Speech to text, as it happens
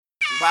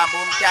Bamba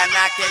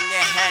umntanakhe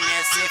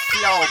ngeHennessy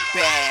flow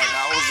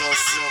bheka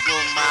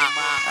uzosukuma.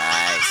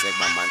 Hayi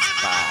sekubamba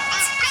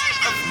phansi.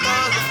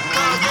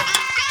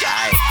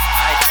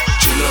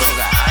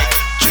 Juluka,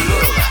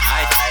 Juluka,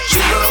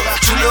 Juluka,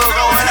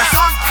 Juluka wena.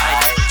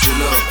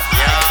 Juluka,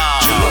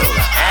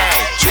 Juluka,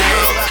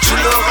 Juluka,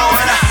 Juluka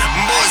wena.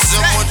 Mbuzo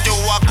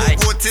umuntu wakho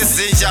ukuthi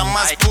zinja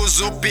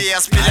masiphuza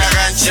ubhiya siphila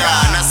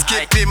kanjani.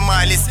 Askipha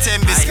imali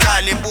sithemba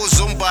isikali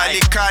buza umbali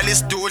ikhali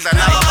sidudla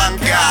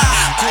nababangani.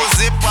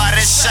 Khuza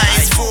ibhare shaya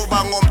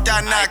isifuba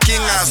ngomntanakhe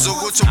ingazi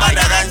ukuthi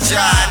ubanda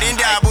kanjani.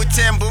 Indaba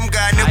uthemba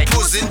umngane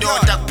uphuza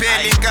indoda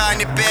kuphela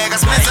inkani bheka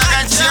simenza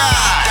kanjani.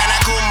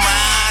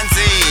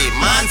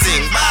 Manzi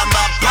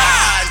ngibamba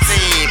phansi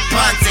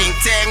phansi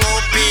ngithenga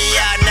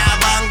ubhiya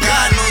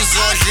nabangani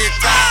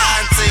uzodla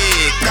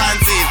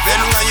icansi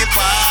vele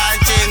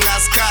ungayibhantshi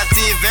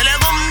ngasikhathi vele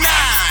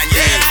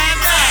kumnandi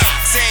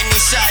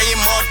senishaya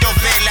imoto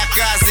vela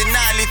gazi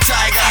nali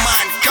tiger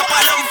man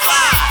kapalo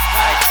mfana.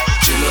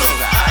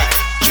 Juluka,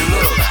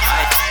 Juluka,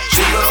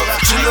 Juluka,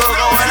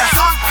 Juluka wena.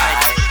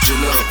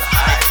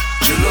 Juluka,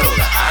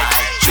 Juluka,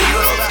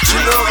 Juluka,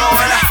 Juluka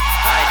wena.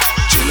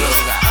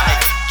 Juluka,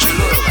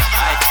 Juluka,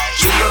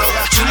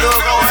 Juluka,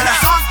 Juluka wena.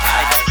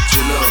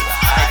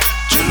 Juluka,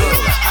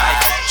 Juluka,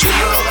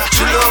 Juluka,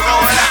 Juluka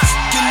wena.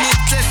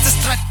 Kinitlethe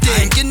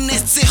strateng,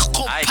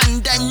 kinetsikho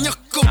phanda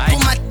nyoko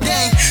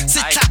pumateng.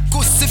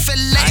 Sithaku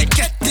sifele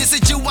ikete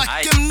sijiwa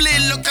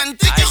kimlilo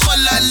kanti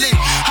kholale.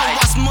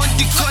 Hawas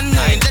modi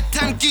kone, the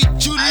tanki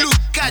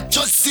Juluka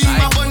josi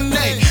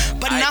mabone.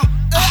 But now,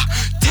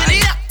 did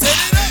it?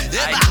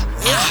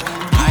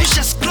 Push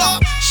us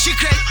club, she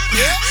crazy.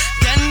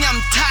 Then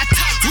I'm tight.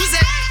 Who's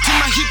it? To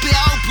my hippie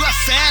out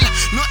fella.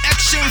 No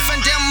action from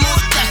them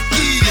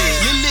motakile.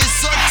 Lily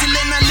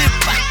sotilena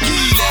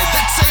lipakile.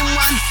 That same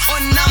one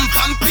on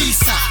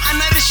Nampampisa.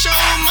 Another show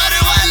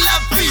marijuana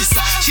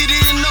pizza. She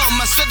didn't know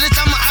my strategy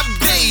I'm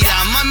update.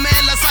 My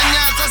mela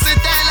sanyata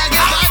sitela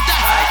gabata.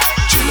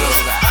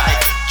 Juluka,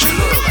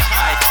 Juluka,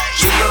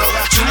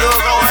 Juluka,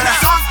 Juluka wena.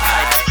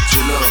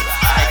 Juluka,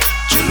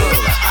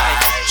 Juluka,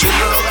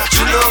 Juluka,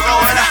 Juluka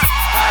wena.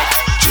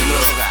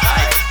 Juluka,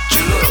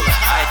 Juluka,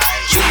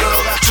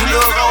 Juluka,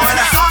 Juluka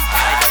wena.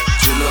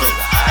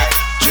 Juluka,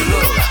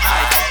 Juluka,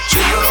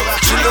 Juluka,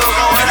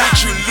 Juluka wena.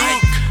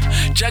 Juluka,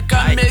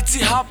 Jagameti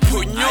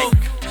hapunyuk,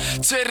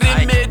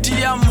 Twere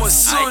media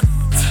mosud,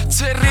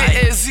 Twere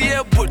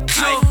ezie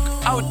butluk,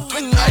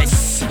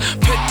 outwingas,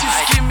 Petit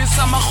skimi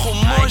sama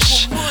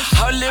khumosh,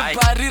 Haule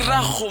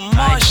barira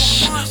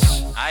khumosh.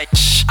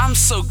 I'm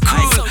so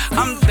cool,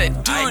 I'm the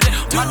dude.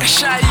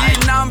 Makashayi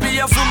nambi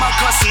yavuma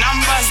cause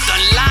numbers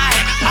don't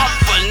lie.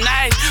 Up all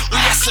night,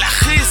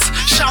 uyaslachis,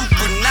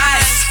 shampoo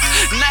nice.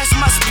 Nice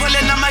mas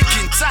pulling na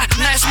maginta,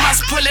 nice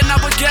mas pulling na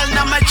girl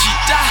na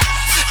majita.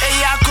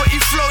 Eya